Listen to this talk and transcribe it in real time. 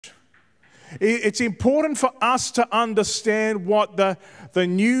It's important for us to understand what the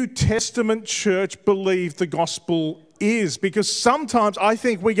New Testament church believed the gospel is, because sometimes I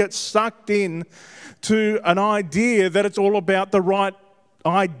think we get sucked in to an idea that it's all about the right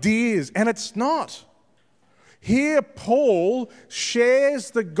ideas, and it's not. Here, Paul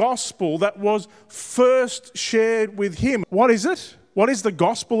shares the gospel that was first shared with him. What is it? What is the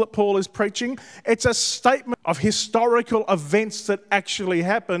gospel that Paul is preaching? It's a statement of historical events that actually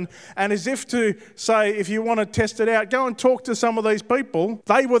happened, and as if to say, if you want to test it out, go and talk to some of these people.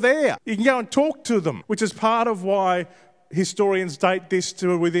 They were there. You can go and talk to them, which is part of why historians date this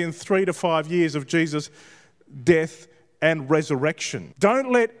to within 3 to 5 years of Jesus' death and resurrection.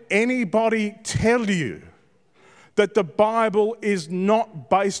 Don't let anybody tell you that the Bible is not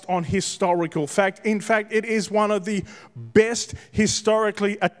based on historical fact. In fact, it is one of the best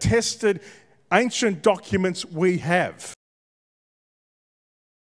historically attested ancient documents we have.